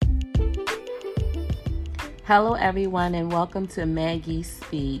Hello, everyone, and welcome to Maggie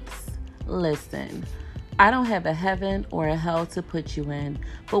Speaks. Listen, I don't have a heaven or a hell to put you in,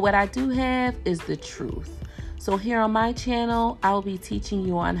 but what I do have is the truth. So, here on my channel, I'll be teaching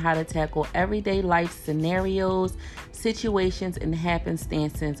you on how to tackle everyday life scenarios, situations, and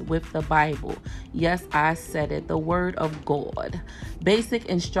happenstances with the Bible. Yes, I said it, the Word of God. Basic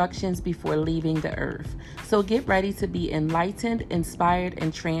instructions before leaving the earth. So, get ready to be enlightened, inspired,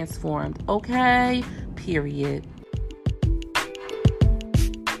 and transformed. Okay? Period.